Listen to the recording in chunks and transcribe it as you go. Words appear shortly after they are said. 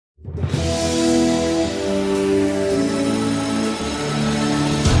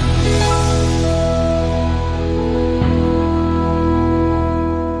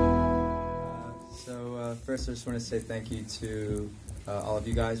just want to say thank you to all of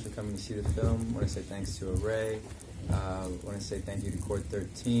you guys for coming to see the film. I want to say thanks to Array. I want to say thank you to Court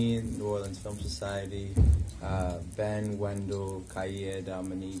 13, New Orleans Film Society, Ben, Wendell, Kaia,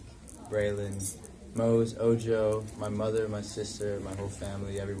 Dominique, Braylon, Mose, Ojo, my mother, my sister, my whole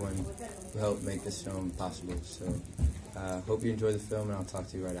family, everyone who helped make this film possible. So hope you enjoy the film, and I'll talk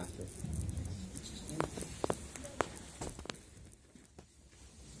to you right after.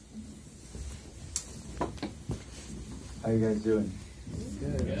 How you guys doing?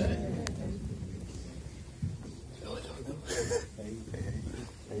 Good. How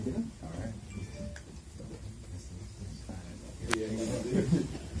you doing? All right.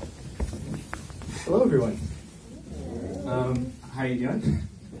 Hello, everyone. How you doing?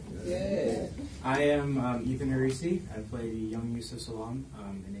 Good. I am Ethan Herisse. I play the young Yusuf Salam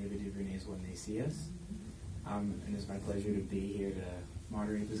in Ava DuVernay's When They See Us. And it's my pleasure to be here to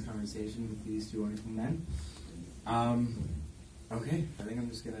moderate this conversation with these two wonderful men. Okay, I think I'm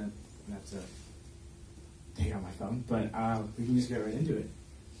just gonna have to take out my phone, but we can just get right into it.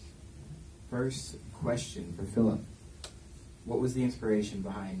 First question for Phillip. What was the inspiration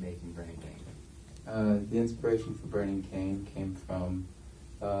behind making Burning Cane? The inspiration for Burning Cane came from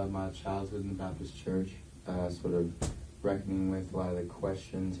my childhood in the Baptist church, sort of reckoning with a lot of the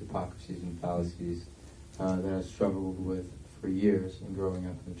questions, hypocrisies, and fallacies that I struggled with for years in growing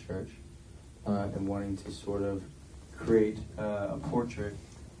up in the church, and wanting to sort of create a portrait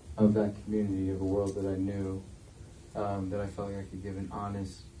of that community, of a world that I knew, that I felt like I could give an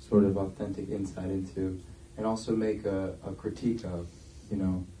honest, sort of authentic insight into, and also make a critique of,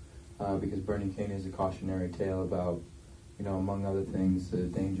 because Burning Cane is a cautionary tale about, among other things, the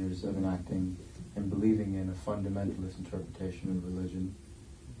dangers of enacting and believing in a fundamentalist interpretation of religion,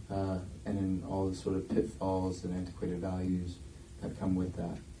 and in all the sort of pitfalls and antiquated values that come with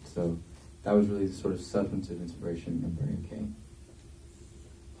that. So that was really the sort of substantive inspiration of Burning Cane.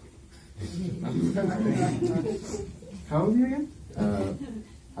 How old are you again?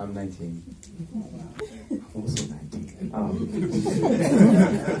 I'm 19. Also 19.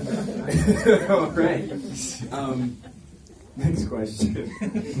 All right. Next question.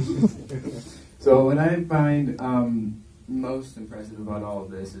 So what I find most impressive about all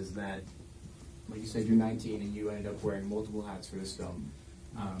of this is that, like you said, you're 19 and you ended up wearing multiple hats for this film.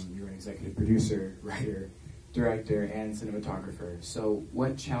 You're an executive producer, writer, director, and cinematographer. So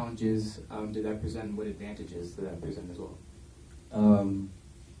what challenges did that present, and what advantages did that present as well?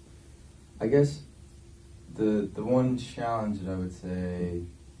 I guess the one challenge that I would say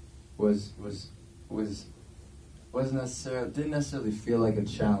didn't necessarily feel like a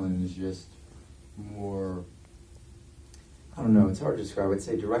challenge, just more, I don't know, it's hard to describe. I'd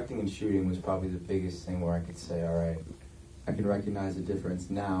say directing and shooting was probably the biggest thing where I could say, all right, I can recognize the difference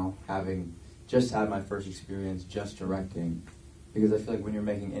now, having just had my first experience just directing, because I feel like when you're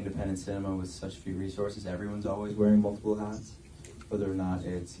making independent cinema with such few resources, everyone's always wearing multiple hats, whether or not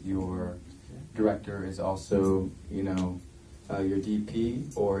it's your director is also, your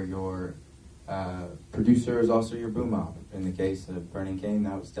DP, or your producer is also your boom op. In the case of Burning Cane,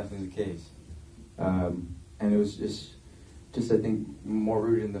 that was definitely the case. And it was just I think, more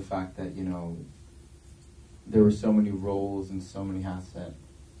rooted in the fact that, there were so many roles and so many hats that,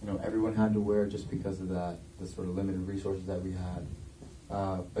 everyone had to wear just because of that, the sort of limited resources that we had.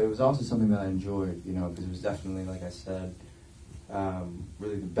 But it was also something that I enjoyed, because it was definitely, like I said,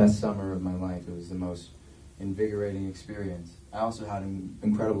 really the best summer of my life. It was the most invigorating experience. I also had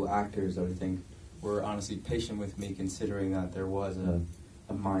incredible actors that I think were honestly patient with me, considering that there was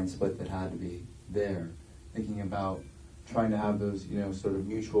a mind split that had to be there. Thinking about trying to have those, sort of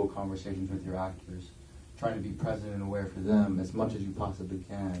mutual conversations with your actors, trying to be present and aware for them as much as you possibly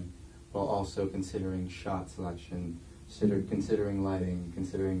can, while also considering shot selection, considering lighting,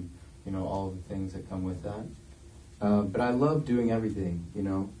 considering, all of the things that come with that. But I love doing everything,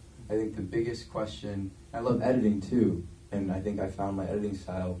 I think the biggest question, I love editing too, and I think I found my editing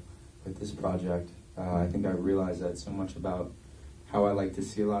style with this project. I think I realized that so much about how I like to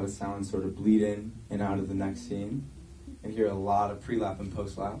see a lot of sound sort of bleed in and out of the next scene, and hear a lot of pre-lap and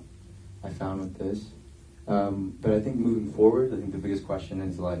post-lap, I found with this. But I think moving forward, I think the biggest question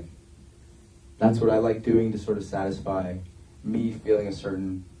is like, that's what I like doing to sort of satisfy me feeling a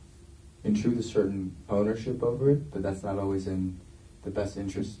certain ownership over it, but that's not always in the best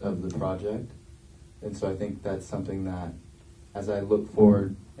interest of the project. And so I think that's something that, as I look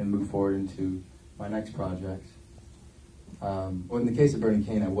forward and move forward into my next project, well, in the case of Burning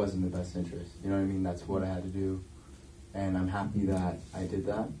Cane, I was in the best interest. You know what I mean? That's what I had to do, and I'm happy that I did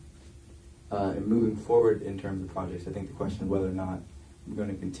that. And moving forward in terms of projects, I think the question of whether or not I'm going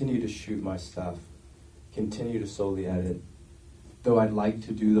to continue to shoot my stuff continue to solely edit. Though I'd like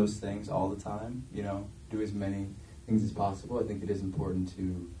to do those things all the time, you know, do as many things as possible, I think it is important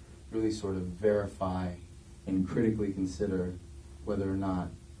to really sort of verify and critically consider whether or not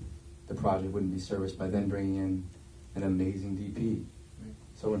the project wouldn't be serviced by then bringing in an amazing DP. Right.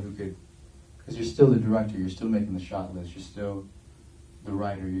 Someone who could, because you're still the director, you're still making the shot list, you're still the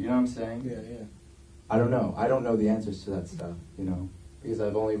writer, you know what I'm saying? Yeah, yeah. I don't know. I don't know the answers to that stuff, you know, because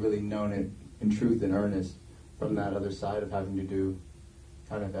I've only really known it in truth and earnest from that other side of having to do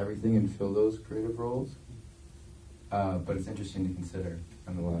kind of everything and fill those creative roles. But it's interesting to consider,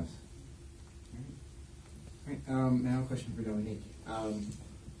 nonetheless. Right. Now a question for Dominique.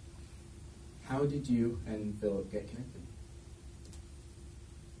 How did you and Phillip get connected?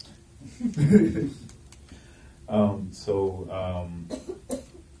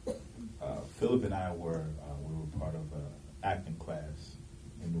 Phillip and I were part of an acting class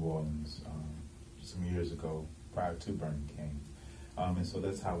in New Orleans some years ago, prior to Burning King, and so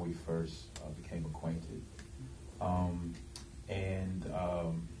that's how we first became acquainted.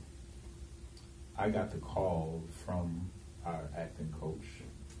 I got the call from our acting coach,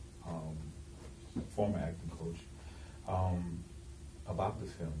 former acting coach, about the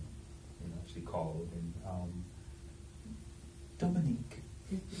film. You know, she called and Dominique,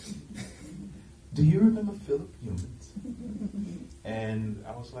 do you remember Phillip Youmans? And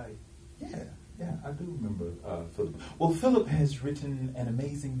I was like, yeah, I do remember Phillip. Well, Phillip has written an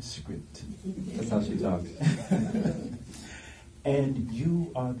amazing script. That's how she talks. And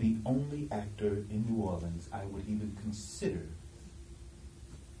you are the only actor in New Orleans I would even consider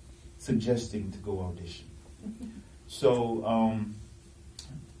suggesting to go audition. So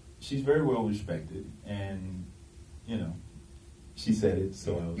she's very well respected, and you know, she said it,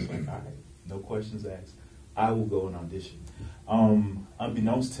 so I was like, all right, no questions asked. I will go and audition.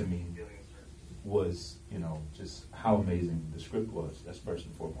 Unbeknownst to me was, you know, just how amazing the script was. That's first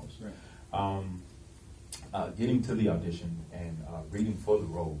and foremost. Right. Getting to the audition and reading for the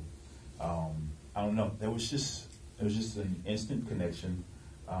role, I don't know. There was just an instant connection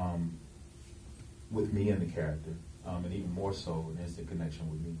with me and the character, and even more so, an instant connection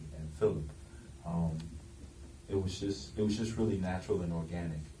with me and Phillip. It was just really natural and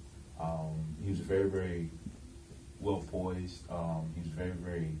organic. He was very, very well poised. He was very,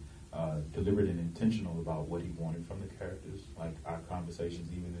 very deliberate and intentional about what he wanted from the characters. Like our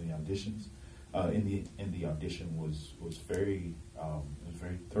conversations, even in the auditions. In the audition was very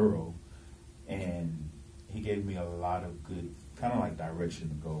thorough, and he gave me a lot of good kind of like direction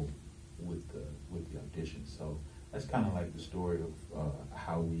to go with the audition. So that's kind of like the story of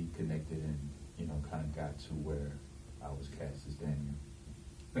how we connected and, you know, kind of got to where I was cast as Daniel.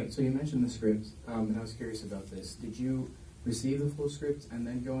 Right. So you mentioned the script, and I was curious about this. Did you receive the full script and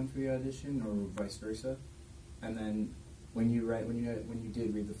then go in for the audition, or vice versa? And then when you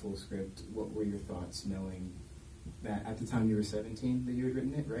did read the full script, what were your thoughts, knowing that at the time you were 17 that you had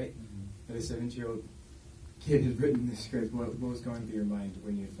written it, right? Mm-hmm. That a 17-year-old kid had written the script. What was going through your mind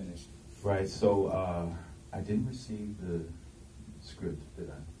when you had finished? Right. So I didn't receive the script, did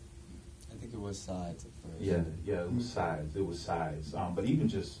I? I think it was sides at first. Yeah, it was sides. It was sides. But even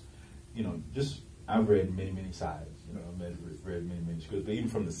just, you know, I've read many sides. You know, I've read many scripts. But even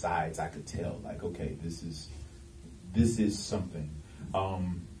from the sides, I could tell, like, okay, this is something.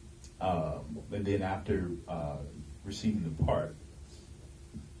 And then after receiving the part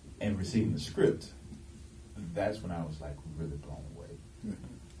and receiving the script, that's when I was like really blown away.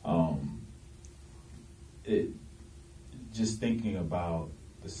 Just thinking about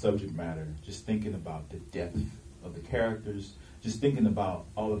the subject matter, just thinking about the depth of the characters, just thinking about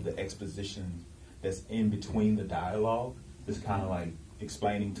all of the exposition that's in between the dialogue, just kind of like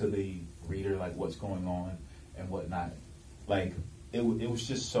explaining to the reader like what's going on and whatnot. Like it was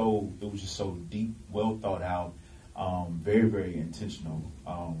just so deep, well thought out, very, very intentional.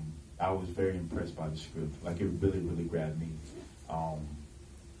 I was very impressed by the script. Like it really grabbed me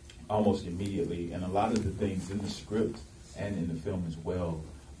almost immediately. And a lot of the things in the script and in the film as well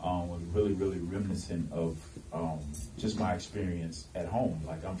was really reminiscent of just my experience at home.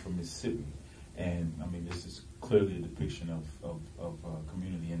 Like I'm from Mississippi, and I mean this is clearly a depiction of a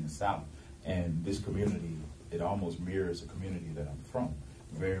community in the South. And this community, it almost mirrors a community that I'm from,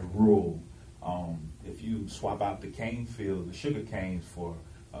 very rural. If you swap out the sugar canes for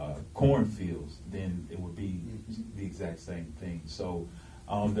cornfields, then it would be the exact same thing. So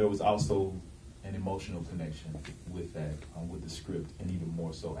there was also an emotional connection with that, with the script, and even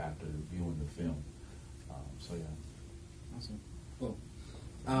more so after viewing the film. So yeah. Awesome. Cool.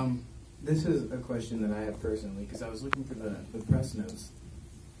 This is a question that I have personally, because I was looking for the press notes,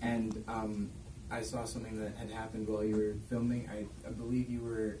 and I saw something that had happened while you were filming. I believe you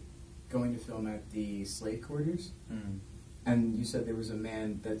were going to film at the slave quarters, and you said there was a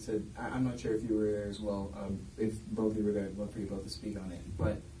man that said, I'm not sure if you were there as well, if both of you were there, I'd love for you both to speak on it,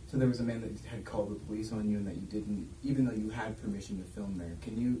 but so there was a man that had called the police on you and that you didn't, even though you had permission to film there.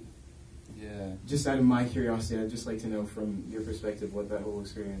 Can you, just out of my curiosity, I'd just like to know from your perspective what that whole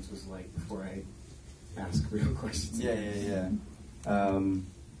experience was like before I ask real questions. Yeah.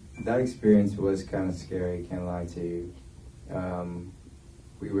 That experience was kind of scary, can't lie to you.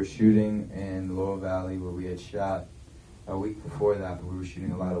 We were shooting in Laurel Valley where we had shot a week before that, but we were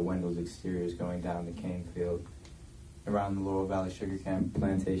shooting a lot of Wendell's exteriors going down the cane field around the Laurel Valley sugar cane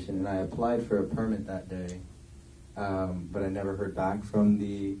plantation, and I applied for a permit that day, but I never heard back from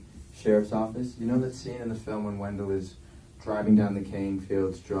the sheriff's office. You know that scene in the film when Wendell is driving down the cane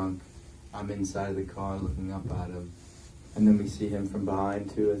fields drunk? I'm inside of the car looking up at him, and then we see him from behind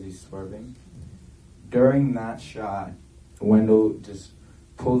too as he's swerving. During that shot, Wendell just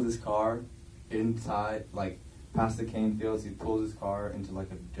pulls his car inside, like past the cane fields. He pulls his car into like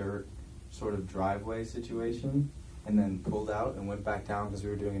a dirt sort of driveway situation, and then pulled out and went back down because we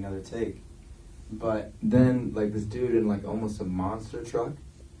were doing another take. But then like this dude in like almost a monster truck,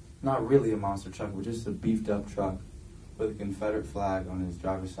 not really a monster truck, but just a beefed up truck with a Confederate flag on his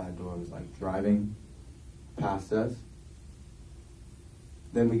driver's side door, was like driving past us.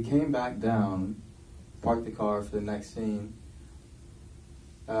 Then we came back down, parked the car for the next scene.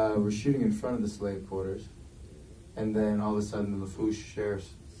 We're shooting in front of the slave quarters, and then all of a sudden the Lafourche Sheriff's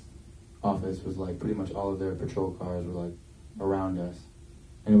Office was like, pretty much all of their patrol cars were like around us,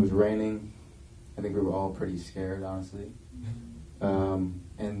 and it was raining. I think we were all pretty scared, honestly.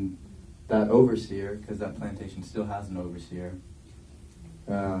 And that overseer, because that plantation still has an overseer,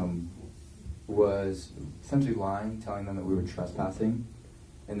 was essentially lying, telling them that we were trespassing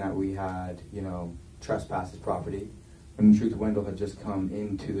and that we had, trespassed his property. When in truth, Wendell had just come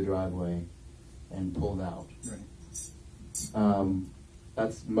into the driveway and pulled out. Right.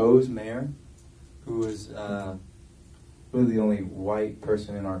 That's Mo's mayor, who was really the only white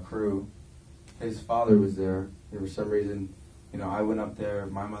person in our crew. His father was there. For some reason, I went up there,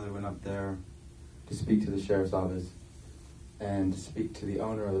 my mother went up there to speak to the sheriff's office and to speak to the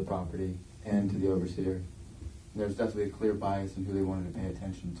owner of the property and to the overseer. There's definitely a clear bias in who they wanted to pay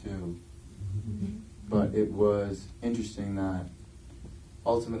attention to. But it was interesting that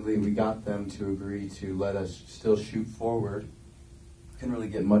ultimately we got them to agree to let us still shoot forward. Couldn't really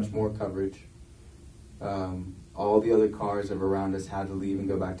get much more coverage. All the other cars that were around us had to leave and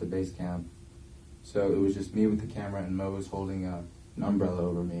go back to base camp. So it was just me with the camera, and Mo was holding an umbrella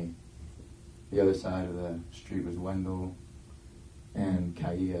over me. The other side of the street was Wendell and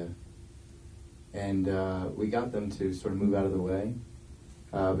Kaia. And we got them to sort of move out of the way.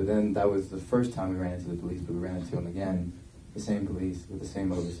 But then that was the first time we ran into the police, but we ran into them again. The same police with the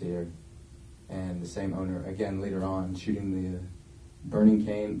same overseer and the same owner, again later on, shooting the burning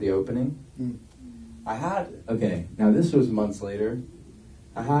cane, the opening. Now this was months later.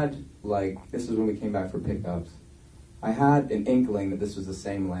 This is when we came back for pickups. I had an inkling that this was the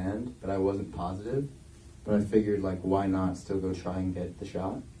same land, but I wasn't positive. But I figured, why not still go try and get the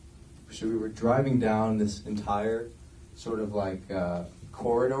shot? So we were driving down this entire sort of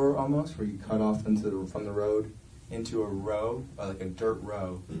corridor almost, where you cut off from the road into a row, like a dirt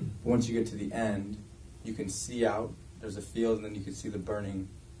row. Once you get to the end, you can see out. There's a field, and then you can see the burning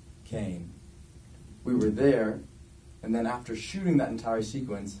cane. We were there, and then after shooting that entire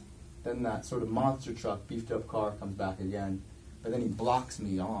sequence, then that sort of monster truck, beefed up car comes back again, but then he blocks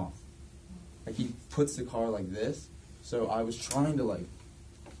me off. He puts the car like this, so I was trying to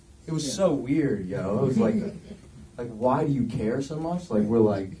it was so weird, yo. It was why do you care so much?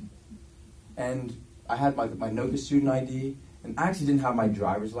 And I had my notice student ID, and I actually didn't have my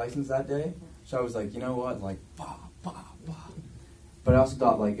driver's license that day, so I was like, you know what, bah. But I also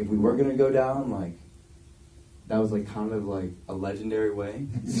thought, if we were gonna go down, that was kind of a legendary way.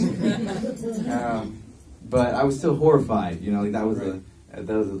 But I was still horrified, that was a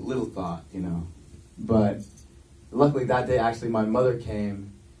little thought, But luckily that day, actually, my mother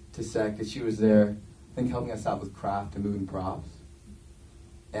came to SEC, because she was there, I think, helping us out with craft and moving props.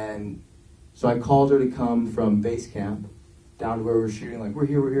 And so I called her to come from base camp down to where we were shooting, we're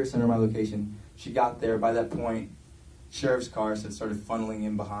here, send her my location. She got there. By that point, sheriff's cars had started funneling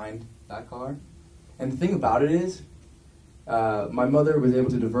in behind that car. And the thing about it is, my mother was able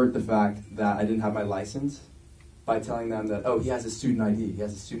to divert the fact that I didn't have my license by telling them that, he has a student ID.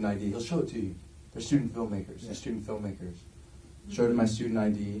 He'll show it to you. They're student filmmakers. Showed him my student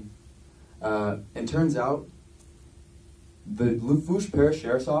ID. And turns out, the Lafourche Parish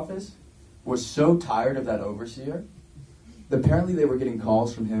Sheriff's Office was so tired of that overseer. Apparently they were getting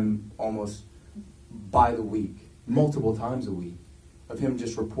calls from him almost by the week, multiple times a week, of him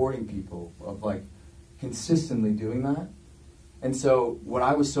just reporting people, of like consistently doing that. And so what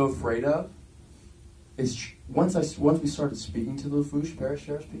I was so afraid of is once we started speaking to the Lafourche Parish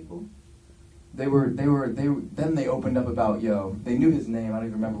Sheriff's people, they opened up about, they knew his name, I don't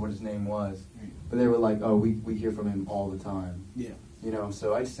even remember what his name was, but they were like, oh, we hear from him all the time. Yeah. You know,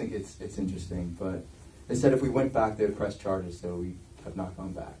 so I just think it's interesting, but they said if we went back, they would press charges, so we have not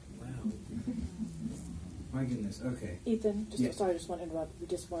gone back. Wow. My goodness, okay. Ethan, Yes. sorry, I just want to interrupt. We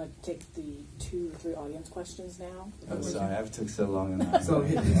just want to take the 2 or 3 audience questions now. Oh, sorry, I took so long on that. So,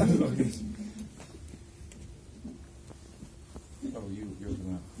 okay. Oh, you're the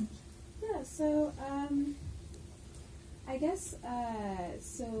one. Yeah, so I guess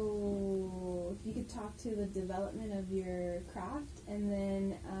so if you could talk to the development of your craft, and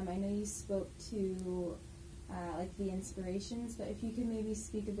then I know you spoke to like the inspirations, but if you could maybe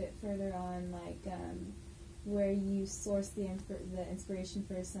speak a bit further on like where you source the inspiration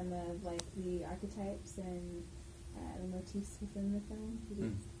for some of like the archetypes and the motifs within the film. Could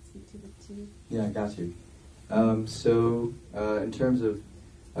you speak to the two? Yeah, I got you. So in terms of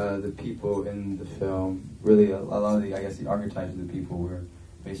the people in the film, really a lot of the archetypes of the people were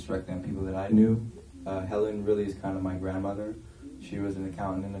based directly on people that I knew. Helen really is kind of my grandmother. She was an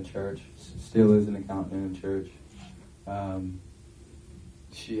accountant in a church, still is an accountant in a church.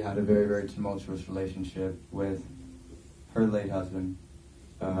 She had a very, very tumultuous relationship with her late husband.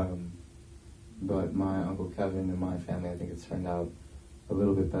 But my Uncle Kevin and my family, I think it's turned out a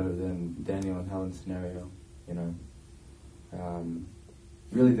little bit better than Daniel and Helen's scenario, you know.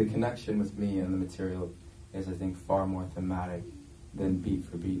 Really the connection with me and the material is, I think, far more thematic than beat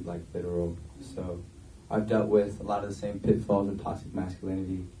for beat, like literal. So I've dealt with a lot of the same pitfalls of toxic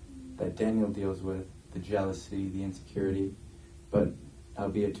masculinity that Daniel deals with, the jealousy, the insecurity, but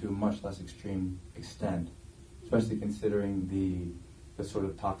albeit to a much less extreme extent, especially considering the sort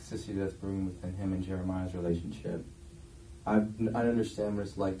of toxicity that's brewing within him and Jeremiah's relationship. I understand what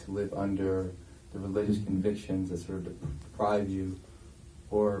it's like to live under the religious convictions that sort of deprive you,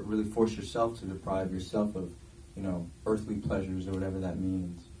 or really force yourself to deprive yourself of, you know, earthly pleasures or whatever that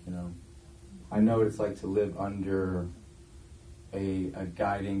means, you know. I know what it's like to live under a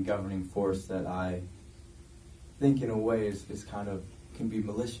guiding, governing force that I think in a way is kind of, can be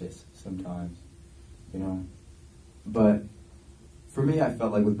malicious sometimes, you know. But for me, I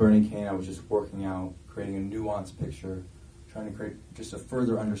felt like with Burning Cane, I was just working out, creating a nuanced picture, trying to create just a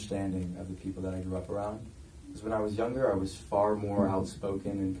further understanding of the people that I grew up around. Because when I was younger, I was far more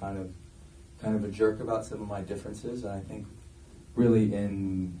outspoken and kind of a jerk about some of my differences. And I think really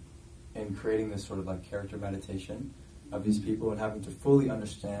in creating this sort of like character meditation of these people and having to fully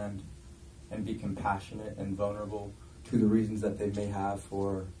understand and be compassionate and vulnerable to the reasons that they may have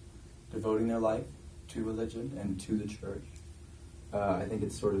for devoting their life to religion and to the church. I think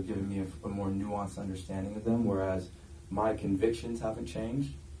it's sort of given me a more nuanced understanding of them, whereas my convictions haven't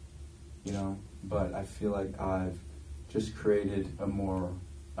changed, you know, but I feel like I've just created a more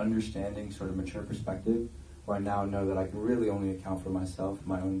understanding, sort of mature perspective, where I now know that I can really only account for myself and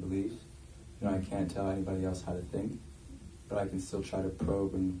my own beliefs. You know, I can't tell anybody else how to think, but I can still try to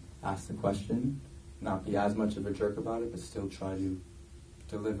probe and ask the question, not be as much of a jerk about it, but still try to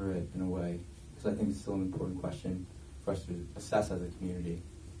deliver it in a way, because I think it's still an important question for us to assess as a community,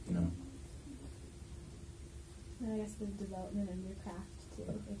 you know. And I guess the development of your craft too.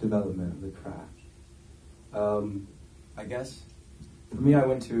 Development of the craft. I guess for me, I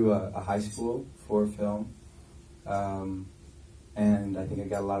went to a high school for film, and I think I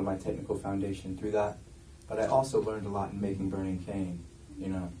got a lot of my technical foundation through that. But I also learned a lot in making Burning Cane. You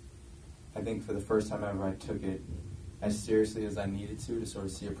know, I think for the first time ever, I took it as seriously as I needed to sort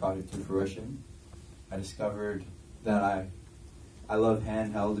of see a project to fruition. I discovered that I love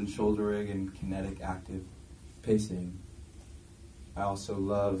handheld and shoulder rig and kinetic active pacing. I also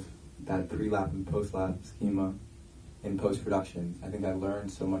love that pre-lap and post-lap schema in post-production. I think I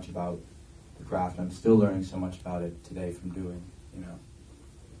learned so much about the craft, and I'm still learning so much about it today from doing, you know.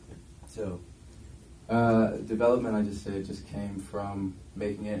 So, development, I just say it just came from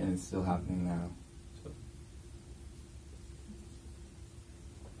making it, and it's still happening now. So.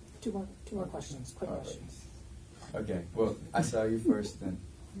 Two more questions, quick questions. Okay, well, I saw you first then.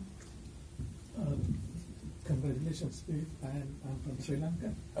 Congratulations, Philip. I'm from Sri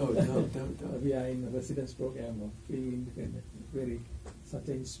Lanka. Oh, dope. We are in a residence program of Free Independent. Such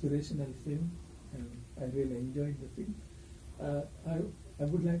an inspirational film, and I really enjoyed the film. I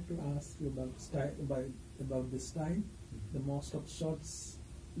would like to ask you about the style. The most of shots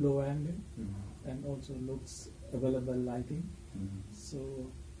low angle and also looks available lighting. So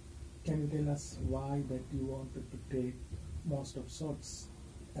can you tell us why that you wanted to take most of shots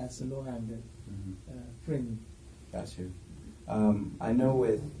as a low angle framing? Got you. I know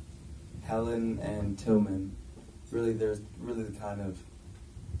with Helen and Tillman, really there's really the kind of,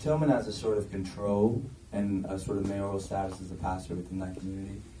 Tillman has a sort of control and a sort of mayoral status as a pastor within that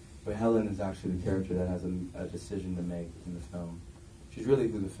community, but Helen is actually the character that has a decision to make in the film. She's really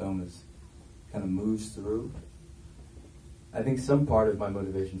who the film is kind of moves through. I think some part of my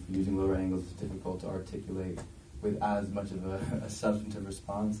motivation for using lower angles is difficult to articulate with as much of a substantive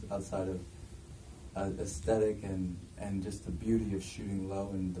response outside of aesthetic and just the beauty of shooting low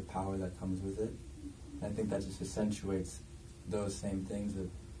and the power that comes with it. I think that just accentuates those same things of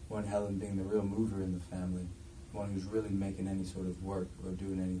one, Helen being the real mover in the family, one who's really making any sort of work or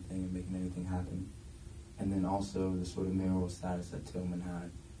doing anything and making anything happen. And then also the sort of mayoral status that Tillman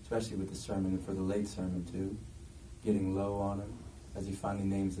had, especially with the sermon and for the late sermon too, getting low on him as he finally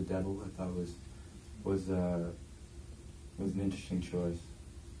names the devil. I thought was an interesting choice.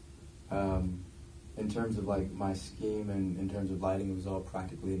 In terms of like my scheme and in terms of lighting, it was all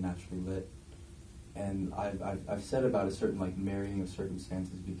practically and naturally lit. And I've said about a certain like marrying of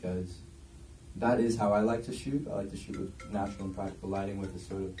circumstances because that is how I like to shoot. I like to shoot with natural and practical lighting with a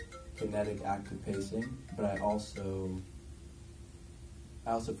sort of kinetic, active pacing. But I also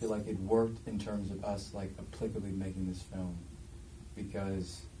feel like it worked in terms of us like applicably making this film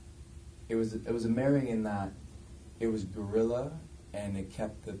because it was a marrying in that it was guerrilla and it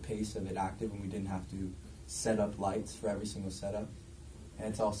kept the pace of it active and we didn't have to set up lights for every single setup. And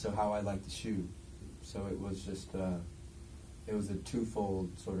it's also how I like to shoot. So it was just, it was a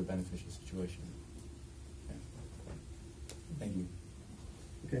twofold sort of beneficial situation. Yeah. Thank you.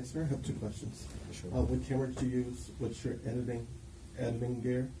 Okay, sir, I have two questions. For sure. What camera did you use? What's your editing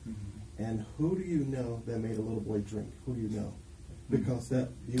gear? And who do you know that made a little boy drink? Who do you know? Because that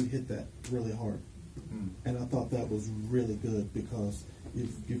you hit that really hard. And I thought that was really good because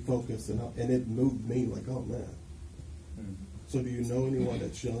you focused and it moved me like, oh man. So do you know anyone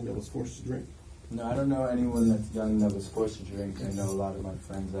that's young that was forced to drink? No, I don't know anyone that's young that was forced to drink. I know a lot of my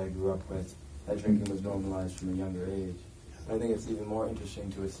friends that I grew up with that drinking was normalized from a younger age. But I think it's even more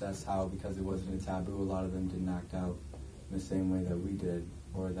interesting to assess how, because it wasn't a taboo, a lot of them didn't act out in the same way that we did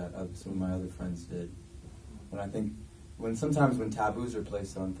or that some of my other friends did. When I think, sometimes when taboos are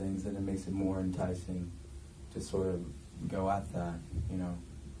placed on things, then it makes it more enticing to sort of go at that, you know.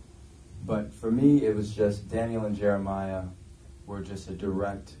 But for me, it was just Daniel and Jeremiah were just a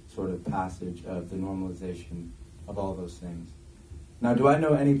direct sort of passage of the normalization of all those things. Now, do I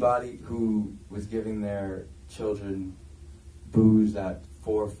know anybody who was giving their children booze at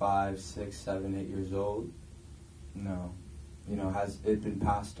 4, 5, 6, 7, 8 years old? No. You know, has it been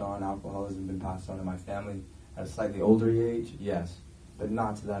passed on? Alcoholism been passed on in my family at a slightly older age? Yes, but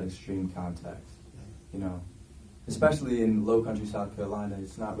not to that extreme context. You know, especially in low country South Carolina,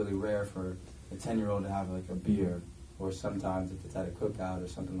 it's not really rare for a 10-year-old to have like a beer, or sometimes if it's at a cookout or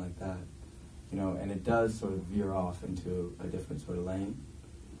something like that. You know, and it does sort of veer off into a different sort of lane.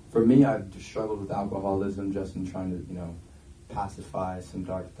 For me, I've just struggled with alcoholism just in trying to, you know, pacify some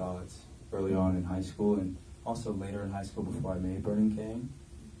dark thoughts early on in high school and also later in high school before I made Burning Cane.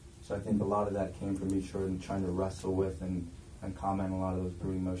 So I think a lot of that came from me trying to wrestle with and comment on a lot of those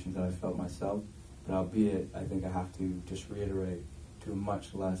brewing emotions that I felt myself. But albeit, I think I have to just reiterate to a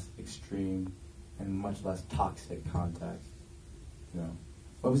much less extreme and much less toxic context. You know.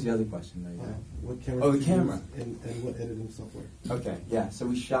 What was the other question that you had? What camera? Oh, the camera. And what editing software? Okay, yeah. So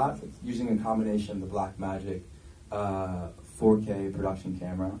we shot using a combination of the Blackmagic 4K production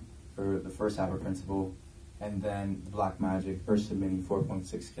camera for the first half of Principal, and then the Blackmagic Ursa Mini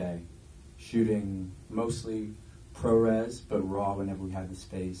 4.6K, shooting mostly ProRes, but RAW whenever we had the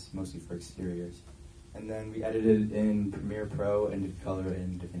space, mostly for exteriors. And then we edited in Premiere Pro and did color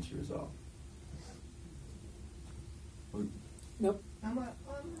in DaVinci Resolve. Nope.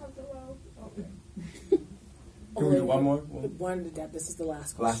 Okay. Can we do one more? This is the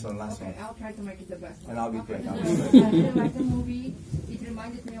last question. Last one. I'll try to make it the best one. And I'll be quick. I really like the movie. It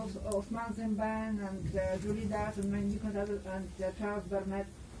reminded me of Martin Ban and Julie Dart and Nicholas and Charles Burnett.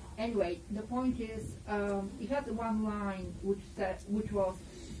 Anyway, the point is, it had one line which was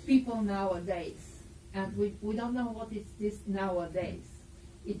people nowadays. And we don't know what is this nowadays.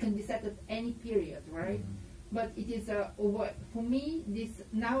 It can be set at any period, right? Mm-hmm. But it is, for me, this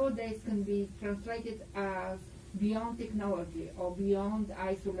nowadays can be translated as beyond technology or beyond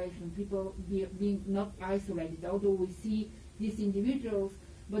isolation, people being not isolated, although we see these individuals,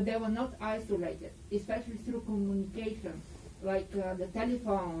 but they were not isolated, especially through communication. like the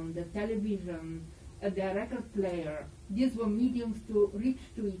telephone, the television, the record player. These were mediums to reach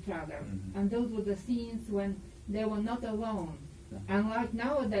to each other. Mm-hmm. And those were the scenes when they were not alone. And like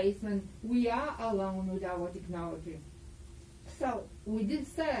nowadays, when we are alone with our technology. So, with this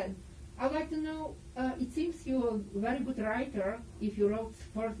said, I'd like to know, it seems you're a very good writer. If you wrote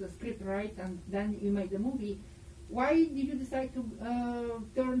first the script, right, and then you made the movie, why did you decide to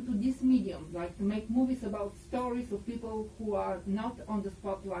turn to this medium, like to make movies about stories of people who are not on the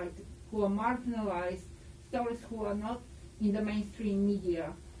spotlight, who are marginalized, stories who are not in the mainstream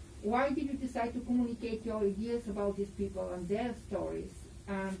media? Why did you decide to communicate your ideas about these people and their stories?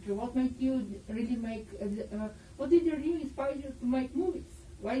 And what made you really make, what did really inspire you to make movies?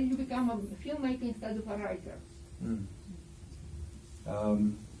 Why did you become a filmmaker instead of a writer?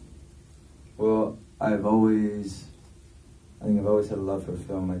 Well, I think I've always had a love for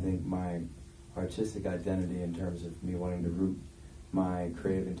film. I think my artistic identity in terms of me wanting to root my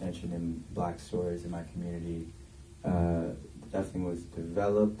creative intention in black stories in my community definitely was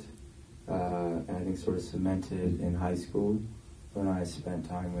developed and I think sort of cemented in high school when I spent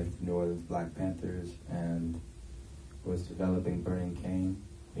time with New Orleans Black Panthers and was developing Burning Cane,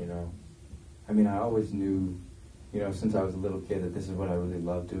 you know. I mean, I always knew, you know, since I was a little kid that this is what I really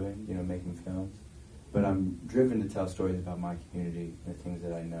love doing, you know, making films. But I'm driven to tell stories about my community, the things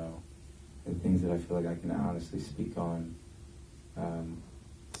that I know, and things that I feel like I can honestly speak on.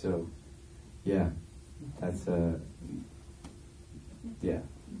 So, yeah, that's, yeah.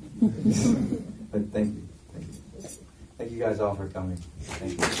 But thank you. Thank you guys all for coming.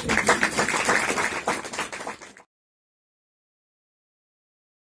 Thank you.